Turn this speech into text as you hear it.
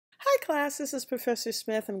class, this is Professor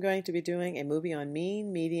Smith. I'm going to be doing a movie on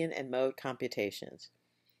mean, median, and mode computations.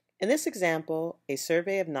 In this example, a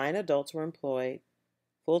survey of 9 adults were employed.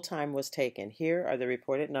 Full-time was taken. Here are the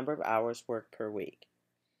reported number of hours worked per week.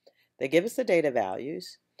 They give us the data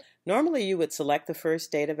values. Normally, you would select the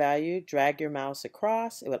first data value, drag your mouse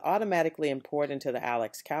across. It would automatically import into the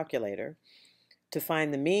ALEKS calculator. To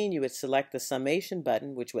find the mean, you would select the summation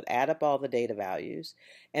button, which would add up all the data values,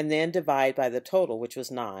 and then divide by the total, which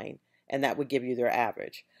was 9, and that would give you their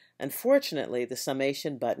average. Unfortunately, the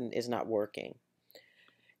summation button is not working.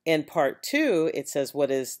 In part 2, it says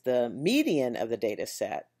what is the median of the data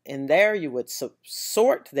set. And there you would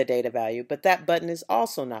sort the data value, but that button is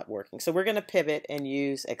also not working. So we're going to pivot and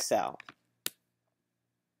use Excel.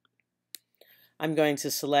 I'm going to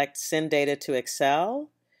select Send Data to Excel.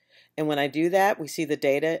 And when I do that, we see the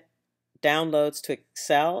data downloads to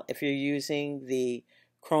Excel. If you're using the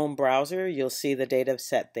Chrome browser, you'll see the data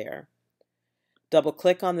set there. Double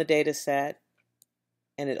click on the data set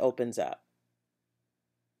and it opens up.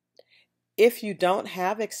 If you don't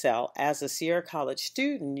have Excel, as a Sierra College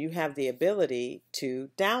student, you have the ability to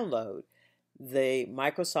download the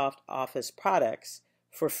Microsoft Office products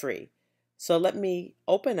for free. So let me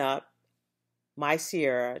open up My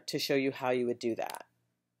Sierra to show you how you would do that.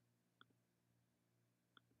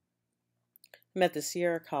 I'm at the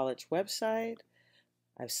Sierra College website.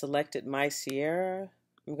 I've selected My Sierra.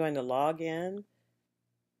 I'm going to log in.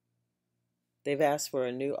 They've asked for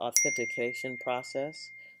a new authentication process,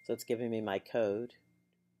 so it's giving me my code.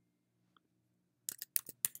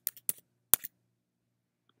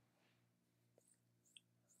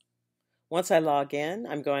 Once I log in,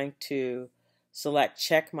 I'm going to select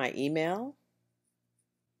Check My Email.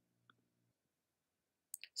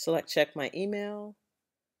 Select Check My Email.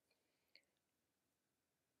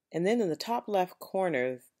 And then in the top left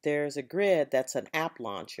corner, there's a grid that's an app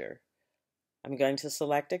launcher. I'm going to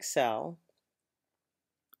select Excel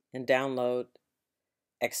and download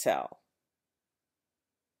Excel.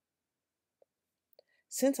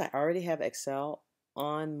 Since I already have Excel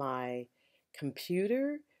on my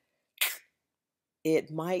computer,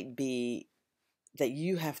 it might be that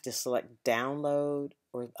you have to select download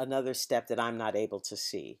or another step that I'm not able to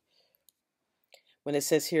see. When it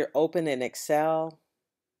says here, open in Excel,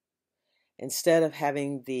 instead of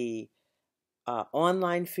having the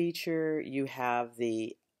online feature, you have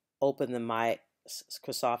the open the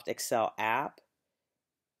Microsoft Excel app.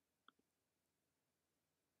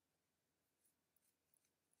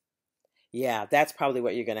 Yeah, that's probably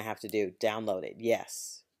what you're going to have to do. Download it.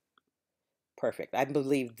 Yes. Perfect. I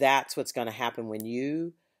believe that's what's going to happen when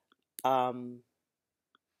you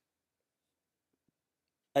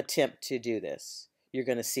attempt to do this. You're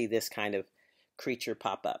going to see this kind of creature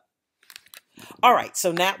pop up. All right,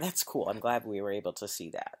 so now that's cool. I'm glad we were able to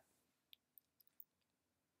see that.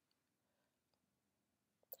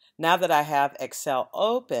 Now that I have Excel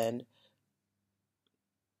open,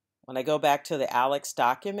 when I go back to the ALEKS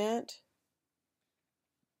document,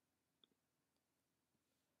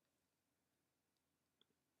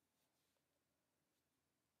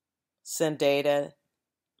 Send Data,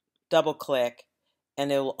 double click,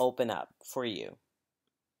 and it will open up for you.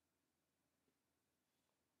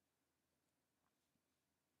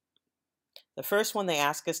 The first one, they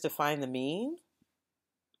ask us to find the mean.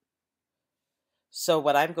 So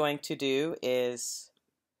what I'm going to do is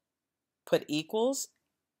put equals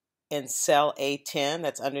in cell A10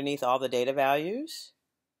 that's underneath all the data values.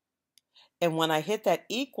 And when I hit that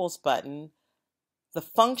equals button, the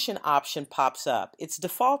function option pops up. It's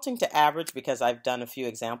defaulting to average because I've done a few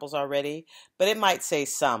examples already, but it might say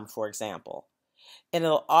sum, for example. And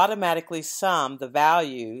it'll automatically sum the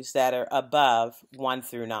values that are above 1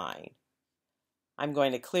 through 9. I'm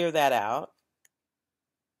going to clear that out.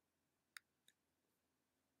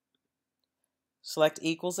 Select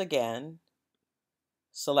equals again.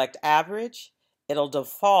 Select average. It'll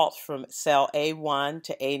default from cell A1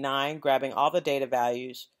 to A9, grabbing all the data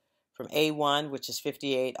values from A1, which is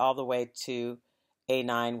 58, all the way to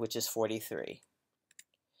A9, which is 43.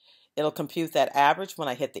 It'll compute that average when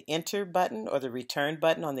I hit the enter button or the return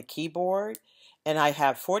button on the keyboard, and I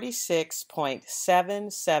have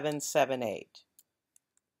 46.7778.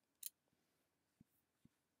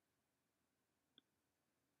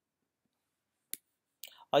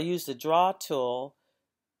 I'll use the draw tool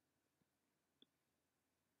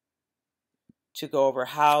to go over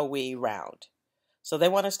how we round. So they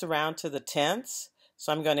want us to round to the tenths,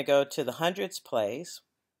 so I'm going to go to the hundredths place.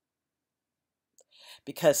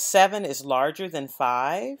 Because 7 is larger than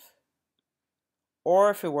 5,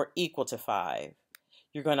 or if it were equal to 5,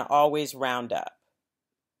 you're going to always round up.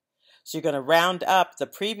 So you're going to round up the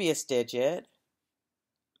previous digit.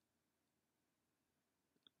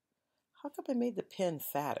 How come I made the pen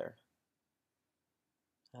fatter?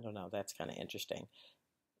 I don't know, that's kind of interesting.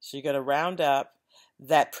 So you're going to round up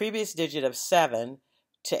that previous digit of 7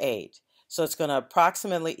 to 8. So it's going to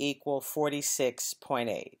approximately equal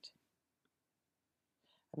 46.8.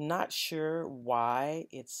 I'm not sure why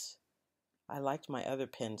I liked my other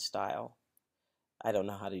pen style. I don't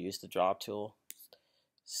know how to use the draw tool.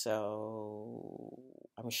 So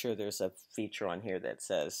I'm sure there's a feature on here that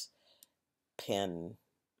says pen.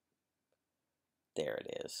 There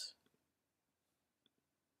it is.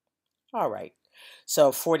 All right.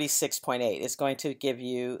 So 46.8 is going to give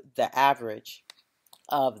you the average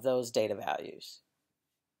of those data values.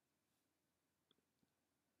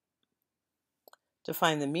 To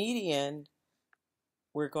find the median,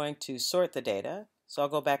 we're going to sort the data. So I'll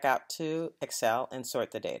go back out to Excel and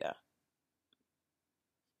sort the data.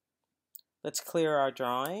 Let's clear our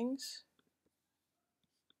drawings.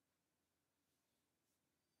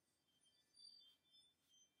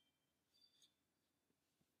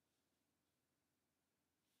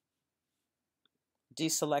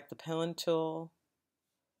 Deselect the pen tool.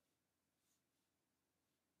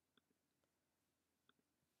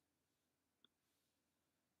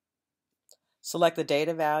 Select the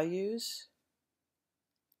data values.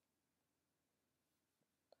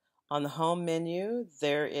 On the home menu,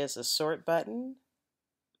 there is a sort button.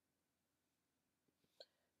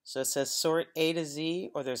 So it says sort A to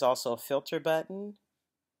Z, or there's also a filter button.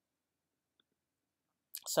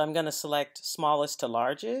 So I'm going to select smallest to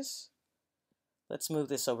largest. Let's move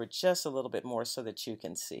this over just a little bit more so that you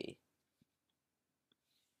can see.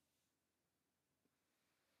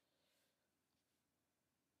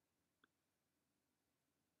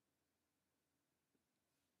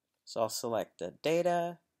 So I'll select the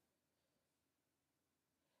data,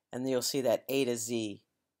 and then you'll see that A to Z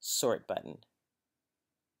sort button,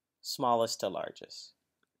 smallest to largest.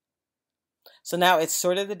 So now it's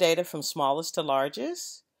sorted the data from smallest to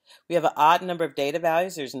largest. We have an odd number of data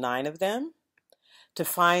values. There's 9 of them. To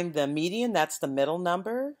find the median, that's the middle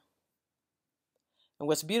number. And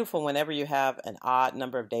what's beautiful, whenever you have an odd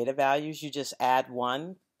number of data values, you just add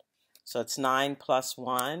 1. So it's 9 plus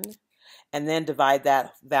 1. And then divide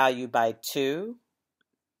that value by 2.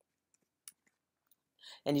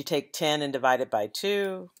 And you take 10 and divide it by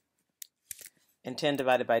 2. And 10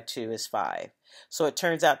 divided by 2 is 5. So it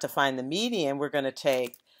turns out to find the median, we're going to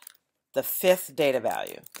take the 5th data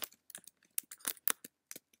value.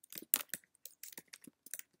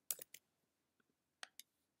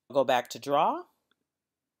 I'll go back to draw.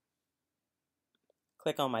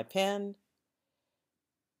 Click on my pen.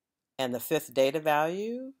 And the 5th data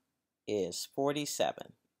value is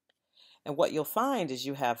 47. And what you'll find is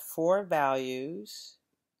you have 4 values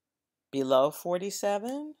below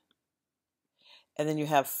 47. And then you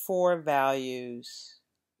have 4 values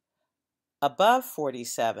above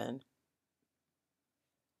 47,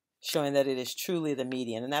 showing that it is truly the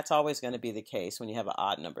median. And that's always going to be the case when you have an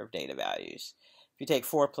odd number of data values. If you take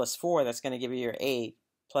 4 plus 4, that's going to give you your 8,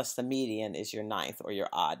 plus the median is your 9th or your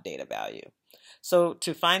odd data value. So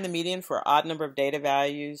to find the median for an odd number of data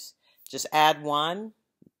values, just add 1.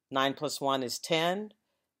 9 plus 1 is 10.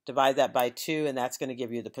 Divide that by 2, and that's going to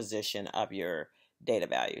give you the position of your data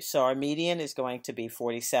value. So our median is going to be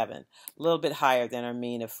 47, a little bit higher than our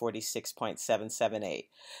mean of 46.778.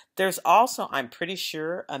 There's also, I'm pretty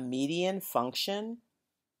sure, a median function.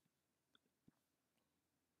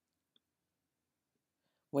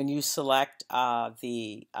 When you select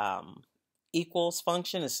the equals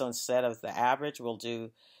function, so instead of the average, we'll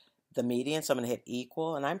do the median. So I'm going to hit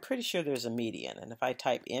equal, and I'm pretty sure there's a median. And if I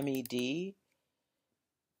type MED,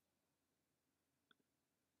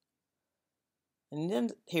 and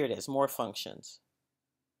then here it is, more functions.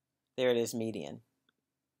 There it is, median.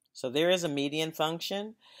 So there is a median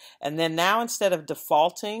function. And then now instead of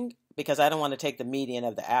defaulting, because I don't want to take the median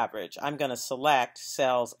of the average, I'm going to select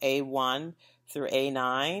cells A1 through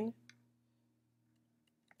A9.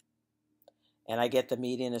 And I get the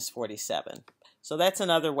median is 47. So that's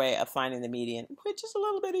another way of finding the median, which is a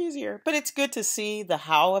little bit easier. But it's good to see the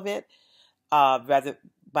how of it, rather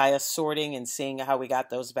by us sorting and seeing how we got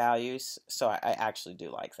those values. So I actually do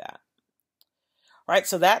like that. All right,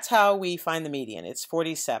 so that's how we find the median. It's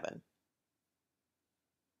 47.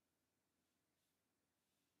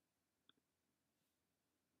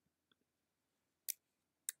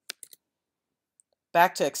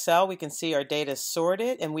 Back to Excel, we can see our data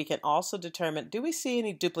sorted, and we can also determine, do we see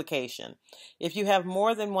any duplication? If you have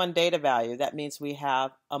more than one data value, that means we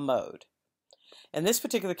have a mode. In this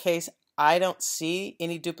particular case, I don't see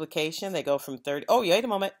any duplication. They go from 30. Oh, wait a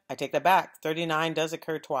moment. I take that back. 39 does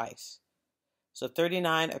occur twice. So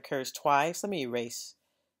 39 occurs twice. Let me erase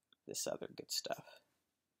this other good stuff.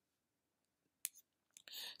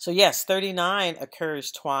 So yes, 39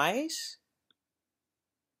 occurs twice.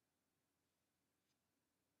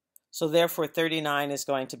 So therefore 39 is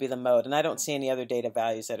going to be the mode. And I don't see any other data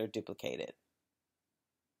values that are duplicated.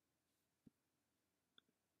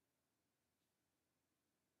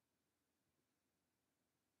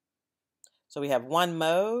 So we have one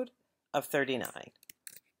mode of 39.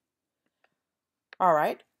 All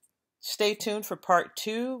right. Stay tuned for part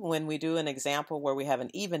 2 when we do an example where we have an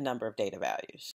even number of data values.